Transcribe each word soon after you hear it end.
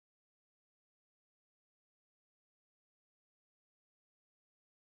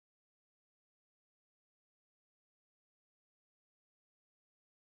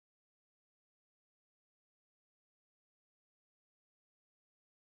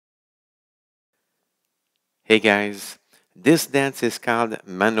Hey guys, this dance is called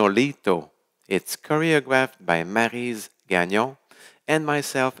Manolito. It's choreographed by Maryse Gagnon and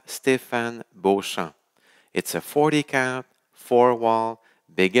myself, Stéphane Beauchamp. It's a 40 count, 4 wall,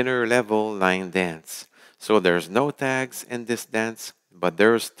 beginner level line dance. So there's no tags in this dance, but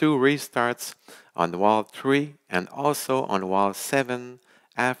there's 2 restarts on wall 3 and also on wall 7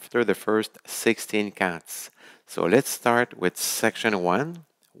 after the first 16 counts. So let's start with section 1.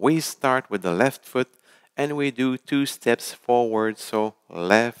 We start with the left foot and we do 2 steps forward, so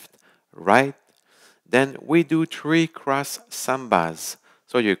left, right. Then we do 3 cross sambas.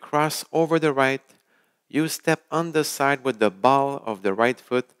 So you cross over the right, you step on the side with the ball of the right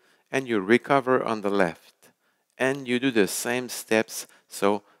foot, and you recover on the left. And you do the same steps,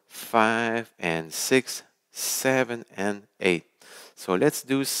 so 5 and 6, 7 and 8. So let's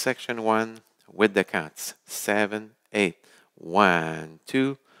do section 1 with the counts. 7, 8. 1,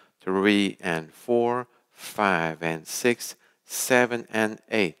 2, 3 and 4, 5 and 6, 7 and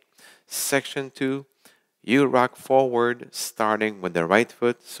 8. Section 2, you rock forward starting with the right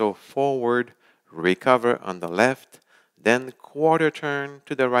foot, so forward, recover on the left, then quarter turn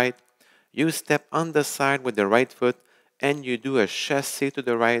to the right, you step on the side with the right foot and you do a chassé to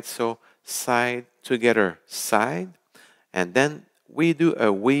the right, so side together, side, and then we do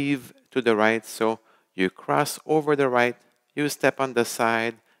a weave to the right, so you cross over the right, you step on the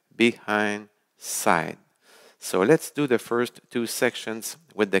side, behind, side. So let's do the first 2 sections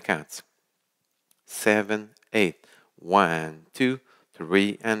with the counts. 7, 8. 1, 2,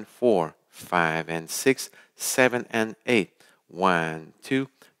 3 and 4, 5 and 6, 7 and 8. 1, 2,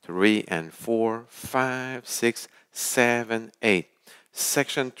 3 and 4, 5, 6, 7, 8.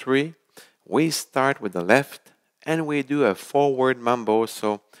 Section 3, we start with the left and we do a forward mambo,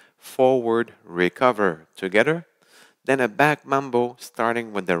 so forward, recover together. Then a back mambo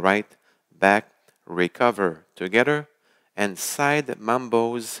starting with the right, back, recover together. And side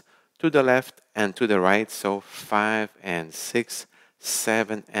mambos to the left and to the right, so 5 and 6,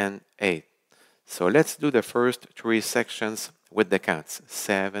 7 and 8. So let's do the first 3 sections with the counts.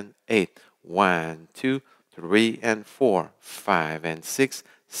 7, 8. 1, 2, 3 and 4, 5 and 6,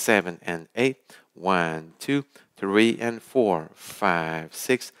 7 and 8. 1, 2, 3 and 4, 5,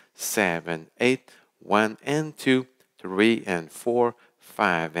 6, 7, 8. 1 and 2, 3 and 4,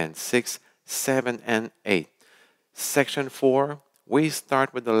 5 and 6, 7 and 8. Section 4, we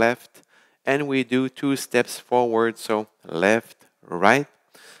start with the left and we do 2 steps forward, so left, right.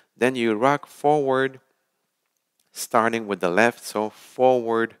 Then you rock forward starting with the left, so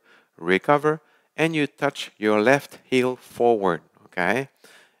forward, recover, and you touch your left heel forward, okay?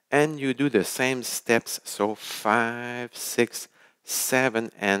 And you do the same steps, so 5, 6,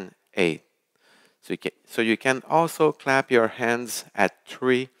 7 and 8. So you can also clap your hands at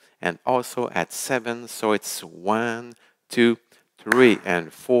 3 and also at 7, so it's 1, 2, 3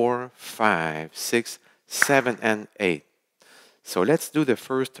 and 4, 5, 6, 7 and 8. So let's do the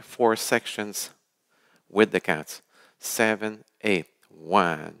first 4 sections with the counts. 7, 8.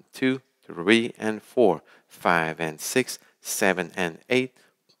 1, 2, 3 and 4, 5 and 6, 7 and 8.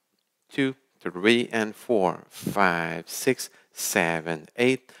 2, 3 and 4, 5, 6, 7,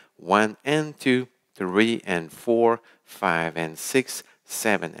 8. 1 and 2, 3 and 4, 5 and 6,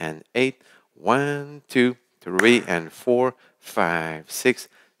 7 and 8. 1, 2, 3 and 4, 5, 6,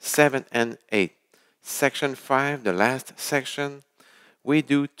 7 and 8. Section 5, the last section, we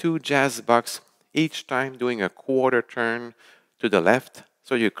do 2 jazz box, each time doing a quarter turn to the left.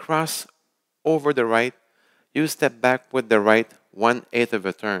 So you cross over the right, you step back with the right 1/8 of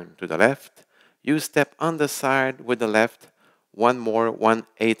a turn to the left, you step on the side with the left, one more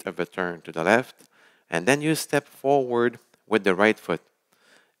 1/8 of a turn to the left, and then you step forward with the right foot.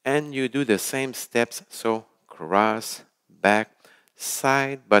 And you do the same steps, so cross, back,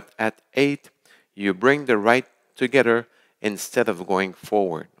 side, but at 8, you bring the right together instead of going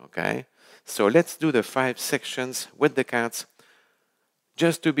forward, okay? So let's do the 5 sections with the counts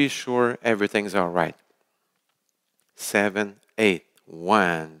just to be sure everything's all right. 7, 8.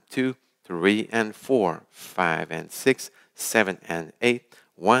 1, 2, 3 and 4, 5 and 6, 7 and 8.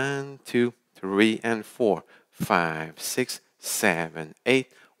 1, 2, 3 and 4, 5, 6, 7,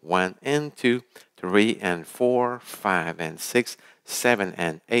 8. 1 and 2, 3 and 4, 5 and 6, 7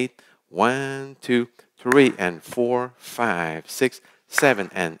 and 8. 1, 2, 3 and 4, 5, 6, 7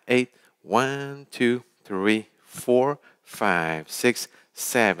 and 8. 1, 2, 3, 4, 5, 6,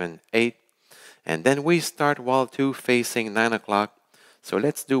 7, 8. And then we start wall 2 facing 9 o'clock. So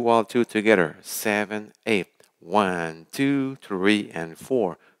let's do wall 2 together. 7, 8. 1, 2, 3 and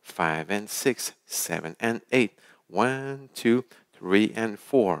 4, 5 and 6, 7 and 8. 1, 2, 3 and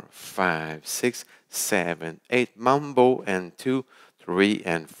 4, 5, 6, 7, 8. Mambo and 2, 3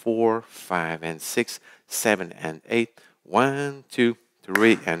 and 4, 5 and 6, 7 and 8. 1, 2,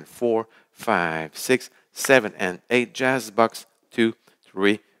 3 and 4, 5, 6, 7 and 8. Jazz box 2,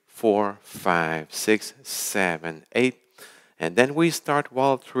 3, 4, 5, 6, 7, 8. And then we start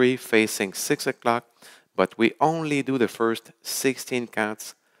wall 3 facing 6 o'clock, but we only do the first 16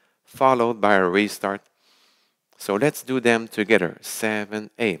 counts, followed by a restart. So let's do them together. 7,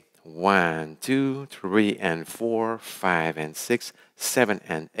 8. 1, 2, 3 and 4, 5 and 6, 7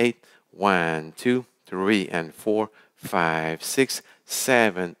 and 8. 1, 2, 3 and 4, 5, 6,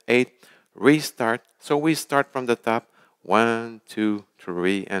 7, 8. Restart. So we start from the top. 1, 2,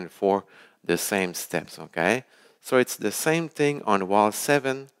 3 and 4. The same steps, okay? So it's the same thing on wall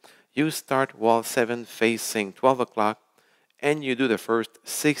 7. You start wall 7 facing 12 o'clock, and you do the first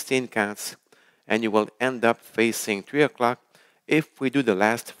 16 counts, and you will end up facing 3 o'clock. If we do the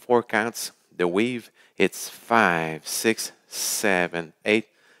last 4 counts, the weave, it's 5, 6, 7, 8,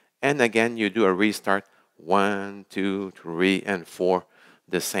 and again you do a restart, 1, 2, 3, and 4,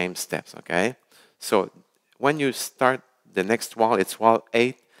 the same steps, okay? So when you start the next wall, it's wall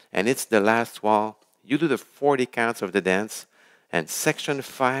 8, and it's the last wall. You do the 40 counts of the dance, and section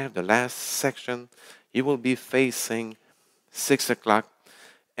 5, the last section, you will be facing 6 o'clock,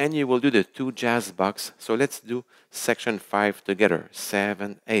 and you will do the 2 jazz box. So let's do section 5 together.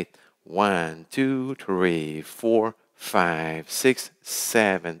 7, 8. 1, 2, 3, 4, 5, 6,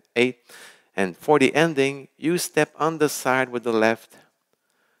 7, 8. And for the ending, you step on the side with the left,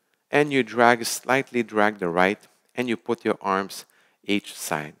 and you slightly drag the right, and you put your arms each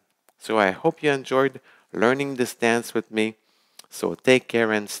side. So I hope you enjoyed learning this dance with me. So take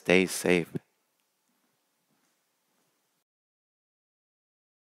care and stay safe.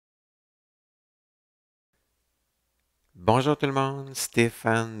 Bonjour tout le monde,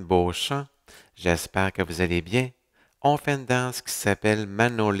 Stéphane Beauchamp. J'espère que vous allez bien. On fait une danse qui s'appelle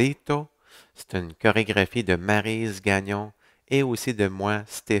Manolito. C'est une chorégraphie de Maryse Gagnon et aussi de moi,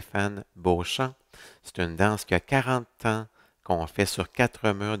 Stéphane Beauchamp. C'est une danse qui a 40 ans, qu'on fait sur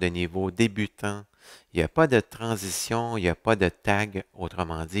 4 murs de niveau débutant. Il n'y a pas de transition, il n'y a pas de tag,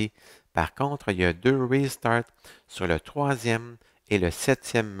 autrement dit. Par contre, il y a 2 restarts sur le 3e et le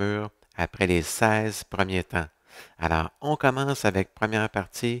 7e mur après les 16 premiers temps. Alors, on commence avec première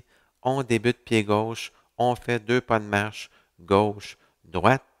partie, on débute pied gauche, on fait 2 pas de marche, gauche,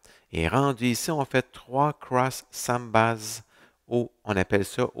 droite, et rendu ici, on fait 3 cross sambas, ou on appelle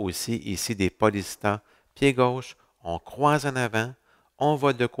ça aussi ici des polistas. Pied gauche, on croise en avant, on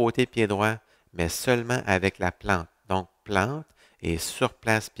va de côté pied droit, mais seulement avec la plante. Donc, plante et sur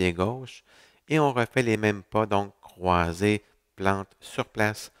place pied gauche, et on refait les mêmes pas, donc croisé, plante sur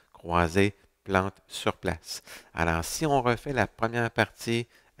place, croisé, plante sur place. Alors, si on refait la première partie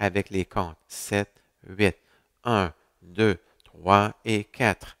avec les comptes, 7, 8, 1, 2, 3 et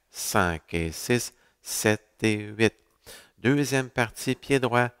 4, 5 et 6, 7 et 8. Deuxième partie, pied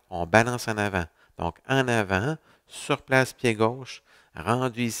droit, on balance en avant. Donc, en avant, sur place, pied gauche.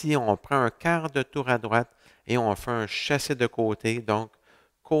 Rendu ici, on prend un quart de tour à droite et on fait un chassé de côté. Donc,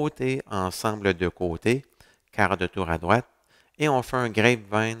 côté, ensemble de côté, quart de tour à droite. Et on fait un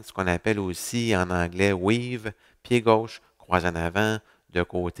grapevine, ce qu'on appelle aussi en anglais weave, pied gauche, croise en avant, de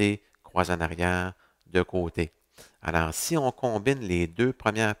côté, croise en arrière, de côté. Alors, si on combine les 2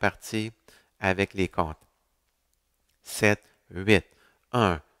 premières parties avec les comptes, 7, 8,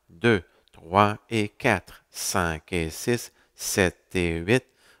 1, 2, 3 et 4, 5 et 6, 7 et 8,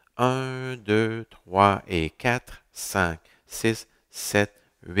 1, 2, 3 et 4, 5, 6, 7,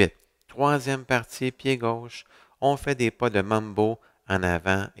 8. Troisième partie, pied gauche, on fait des pas de mambo en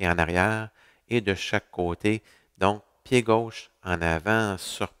avant et en arrière et de chaque côté. Donc, pied gauche en avant,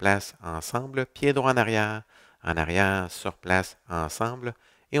 sur place, ensemble. Pied droit en arrière, sur place, ensemble.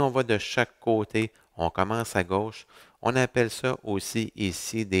 Et on va de chaque côté. On commence à gauche. On appelle ça aussi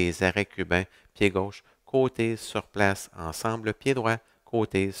ici des arrêts cubains. Pied gauche, côté, sur place, ensemble. Pied droit,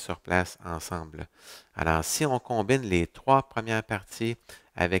 côté, sur place, ensemble. Alors, si on combine les 3 premières parties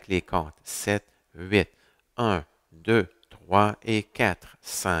avec les comptes 7, 8, 1, 2, 3 et 4,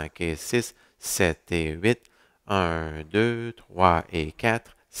 5 et 6, 7 et 8, 1, 2, 3 et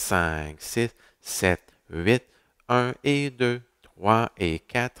 4, 5, 6, 7, 8, 1 et 2, 3 et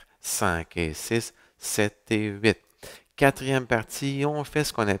 4, 5 et 6, 7 et 8. Quatrième partie, on fait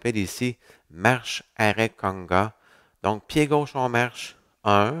ce qu'on appelle ici marche, arrêt, conga. Donc, pied gauche, on marche,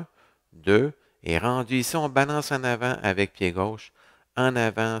 1, 2, et rendu ici, on balance en avant avec pied gauche, en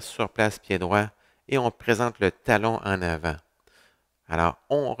avant, sur place, pied droit, et on présente le talon en avant. Alors,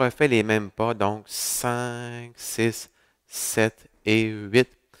 on refait les mêmes pas, donc 5, 6, 7 et 8.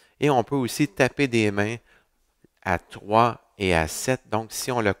 Et on peut aussi taper des mains à 3 et à 7. Donc,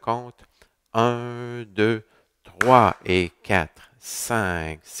 si on le compte, 1, 2, 3 et 4,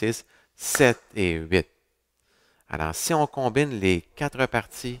 5, 6, 7 et 8. Alors, si on combine les quatre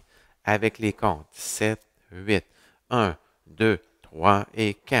parties avec les comptes 7, 8, 1, 2, 3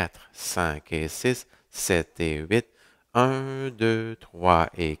 et 4, 5 et 6, 7 et 8, 1, 2, 3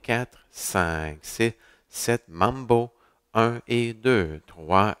 et 4, 5, 6, 7, mambo, 1 et 2,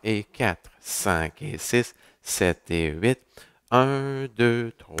 3 et 4, 5 et 6, 7 et 8, 1,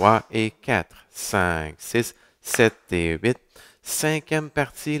 2, 3 et 4, 5, 6, 7 et 8. Cinquième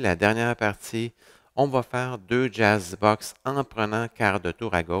partie, la dernière partie, on va faire 2 jazz box en prenant quart de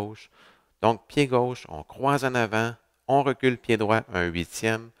tour à gauche. Donc, pied gauche, on croise en avant, on recule pied droit, un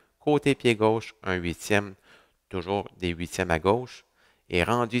huitième, côté pied gauche, un huitième, toujours des huitièmes à gauche. Et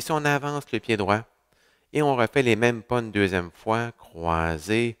rendu ici, on avance le pied droit et on refait les mêmes pas une deuxième fois,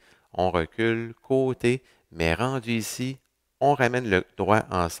 croisé, on recule, côté, mais rendu ici, on ramène le droit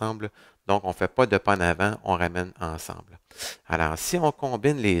ensemble. Donc, on ne fait pas de pas en avant, on ramène ensemble. Alors, si on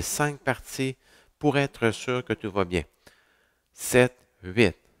combine les 5 parties pour être sûr que tout va bien. 7,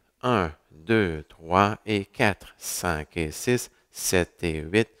 8, 1, 2, 3 et 4, 5 et 6, 7 et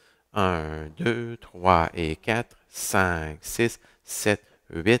 8, 1, 2, 3 et 4, 5, 6, 7,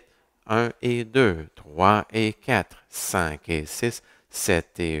 8, 1 et 2, 3 et 4, 5 et 6,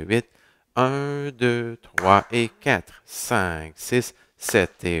 7 et 8, 1, 2, 3 et 4, 5, 6,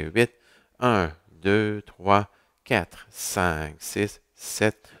 7 et 8, 1, 2, 3, 4, 5, 6,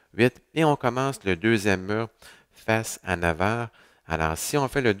 7, 8. Et on commence le deuxième mur face à 9h. Alors, si on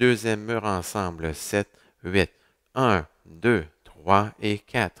fait le deuxième mur ensemble, 7, 8, 1, 2, 3 et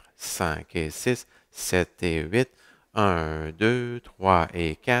 4, 5 et 6, 7 et 8, 1, 2, 3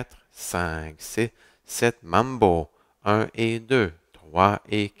 et 4, 5, 6, 7, mambo, 1 et 2, 3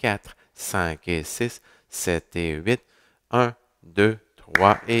 et 4, 5 et 6, 7 et 8, 1, 2,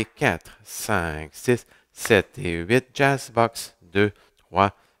 3 et 4, 5, 6, 7 et 8, jazz box, 2,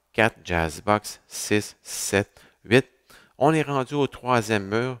 3, 4, jazz box, 6, 7, 8. On est rendu au troisième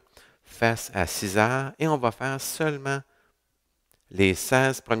mur face à 6h et on va faire seulement les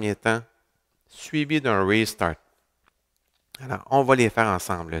 16 premiers temps suivis d'un restart. Alors, on va les faire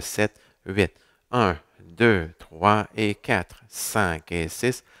ensemble. 7, 8, 1, 2, 3 et 4, 5 et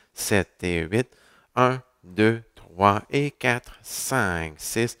 6, 7 et 8, 1, 2, 3 et 4, 5,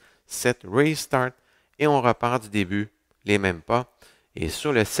 6, 7, restart. Et on repart du début, les mêmes pas. Et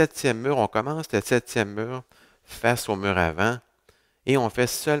sur le septième mur, on commence le septième mur face au mur avant. Et on fait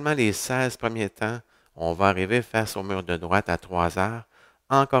seulement les 16 premiers temps. On va arriver face au mur de droite à 3h.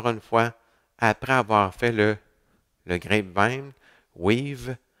 Encore une fois, après avoir fait le grapevine,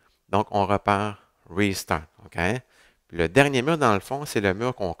 weave, donc on repart, restart. OK? Puis le dernier mur, dans le fond, c'est le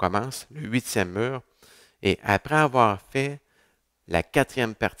mur qu'on commence, le huitième mur. Et après avoir fait la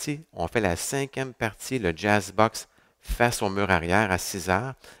quatrième partie, on fait la cinquième partie, le jazz box, face au mur arrière à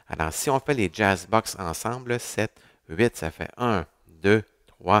 6h. Alors, si on fait les jazz box ensemble, 7, 8, ça fait 1, 2,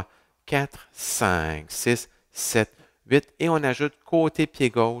 3, 4, 5, 6, 7, 8. Et on ajoute côté pied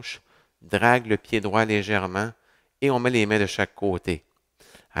gauche, drague le pied droit légèrement et on met les mains de chaque côté.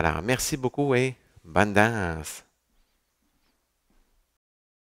 Alors, merci beaucoup et bonne danse!